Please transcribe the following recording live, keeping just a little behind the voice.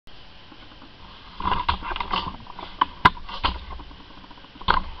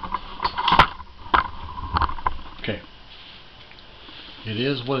It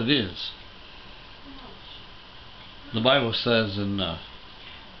is what it is. The Bible says in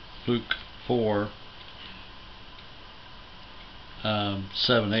Luke 4,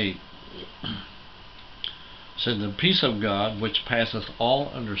 7, 8, said, "The peace of God, which passeth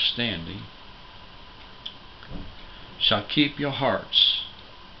all understanding, shall keep your hearts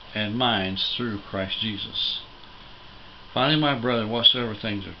and minds through Christ Jesus. Finally, my brethren, whatsoever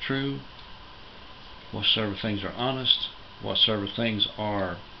things are true, whatsoever things are honest, whatsoever things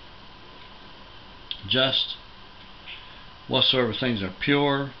are just, whatsoever things are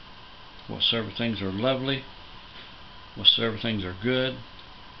pure, whatsoever things are lovely, whatsoever things are good,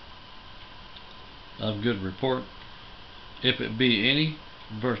 of good report, if it be any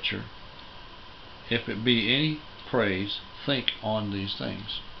virtue, if it be any praise, think on these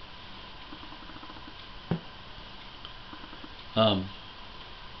things."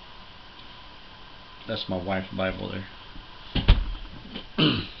 That's my wife's Bible there.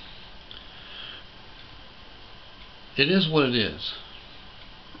 It is what it is.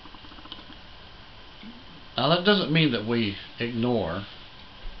 Now that doesn't mean that we ignore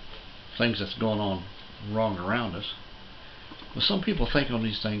things that's going on wrong around us. But some people think on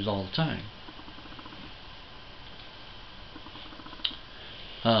these things all the time.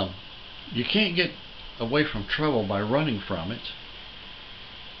 You can't get away from trouble by running from it.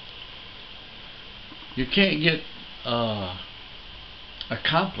 You can't get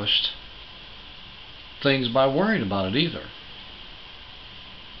accomplished things by worrying about it either.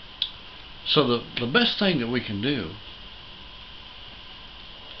 So the best thing that we can do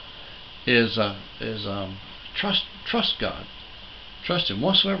is trust God. Trust Him.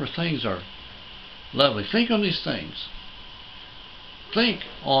 Whatsoever things are lovely, think on these things. Think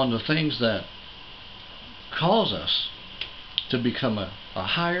on the things that cause us to become a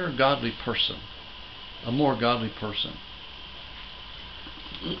higher godly person, a more godly person.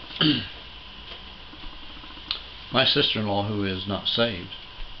 My sister-in-law, who is not saved,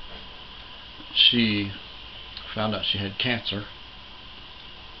 she found out she had cancer,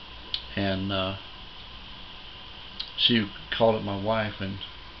 and she called up my wife, and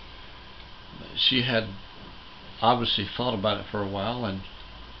she had obviously thought about it for a while, and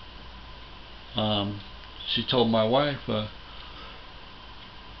she told my wife, oh,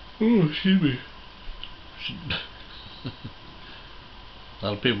 excuse me. A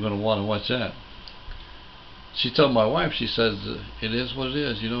lot of people are going to want to watch that. She told my wife, she says, it is what it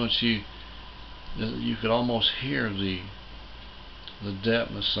is, you know, and you could almost hear the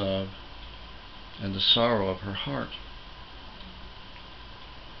depthness of and the sorrow of her heart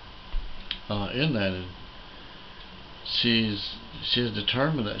in that. And she's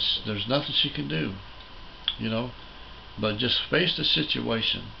determined that there's nothing she can do, you know, but just face the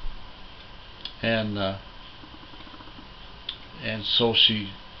situation. And so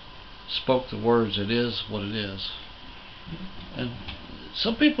she spoke the words, "It is what it is." And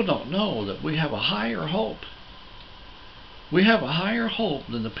some people don't know that we have a higher hope. We have a higher hope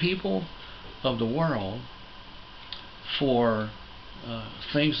than the people of the world for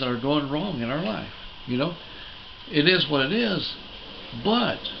things that are going wrong in our life. You know, it is what it is,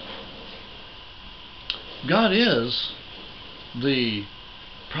 but God is the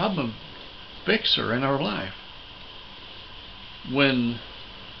problem fixer in our life. When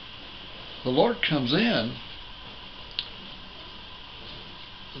the Lord comes in,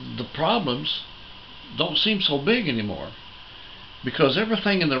 the problems don't seem so big anymore, because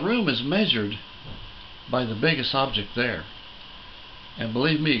everything in the room is measured by the biggest object there. And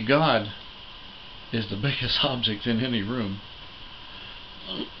believe me, God is the biggest object in any room.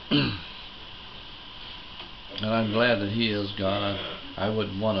 And I'm glad that He is God. I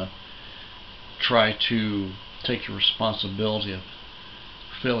wouldn't want to try to take the responsibility of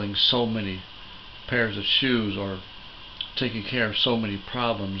filling so many pairs of shoes, or taking care of so many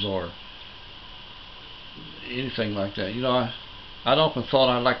problems, or anything like that. You know, I'd often thought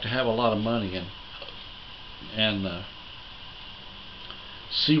I'd like to have a lot of money and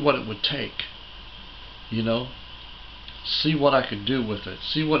see what it would take, you know, see what I could do with it,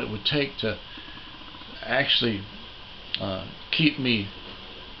 see what it would take to actually keep me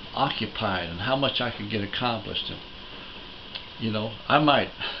occupied, and how much I could get accomplished. And you know, I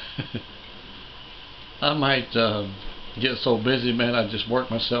might get so busy, man, I just work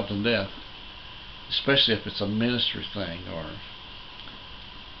myself to death, especially if it's a ministry thing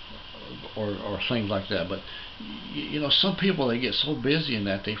or things like that. But you know, some people, they get so busy in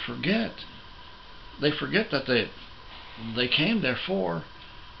that they forget that they came there for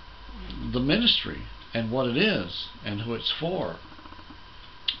the ministry and what it is and who it's for,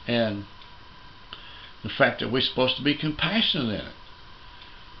 and the fact that we're supposed to be compassionate in it.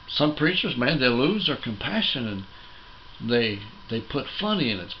 some preachers, man, they lose their compassion, and they put funny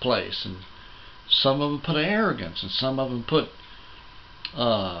in its place, and some of them put arrogance, and some of them put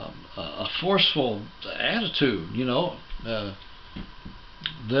a forceful attitude.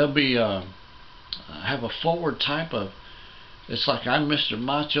 They'll be have a forward type of, it's like, I'm Mr.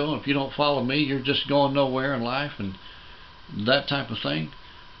 Macho, and if you don't follow me, you're just going nowhere in life, and that type of thing.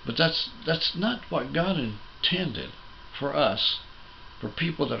 But that's not what God intended for us, for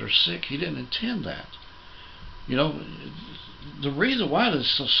people that are sick. He didn't intend that. The reason why there's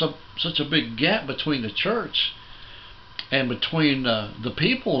such a big gap between the church and between the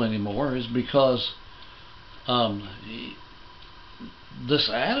people anymore is because this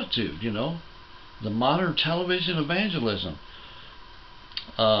attitude, the Modern Television Evangelism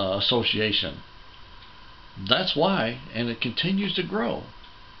Association. That's why, and it continues to grow.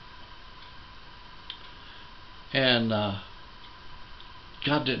 And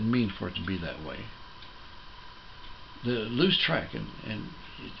God didn't mean for it to be that way. They lose track, and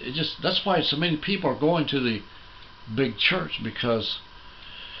it just, that's why so many people are going to the big church, because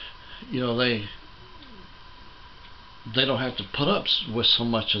they don't have to put up with so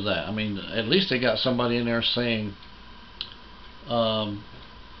much of that. I mean, at least they got somebody in there saying,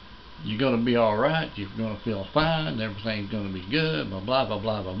 you're going to be all right, you're going to feel fine, everything's going to be good, blah blah blah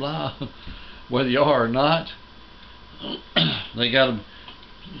blah blah blah. Whether you are or not, they got to,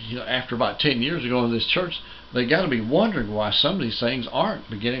 after about 10 years of going to this church, they got to be wondering why some of these things aren't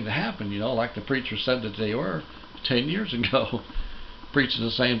beginning to happen. Like the preacher said that they were 10 years ago, preaching the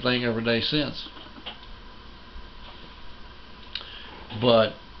same thing every day since.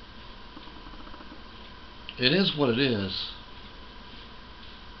 But it is what it is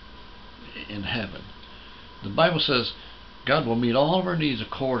in heaven. The Bible says God will meet all of our needs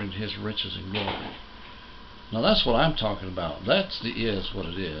according to His riches and glory. Now that's what I'm talking about. That's the is what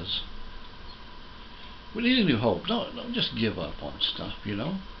it is. We need a new hope. Don't just give up on stuff,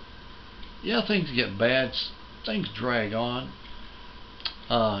 Yeah, things get bad. Things drag on.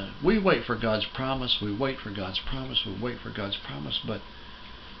 We wait for God's promise. We wait for God's promise. We wait for God's promise. But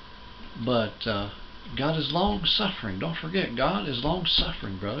God is long suffering. Don't forget, God is long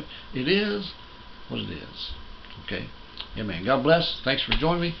suffering, brother. It is what it is. Okay? Amen. God bless. Thanks for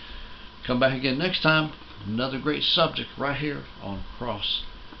joining me. Come back again next time. Another great subject right here on Cross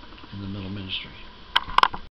in the Middle Ministry.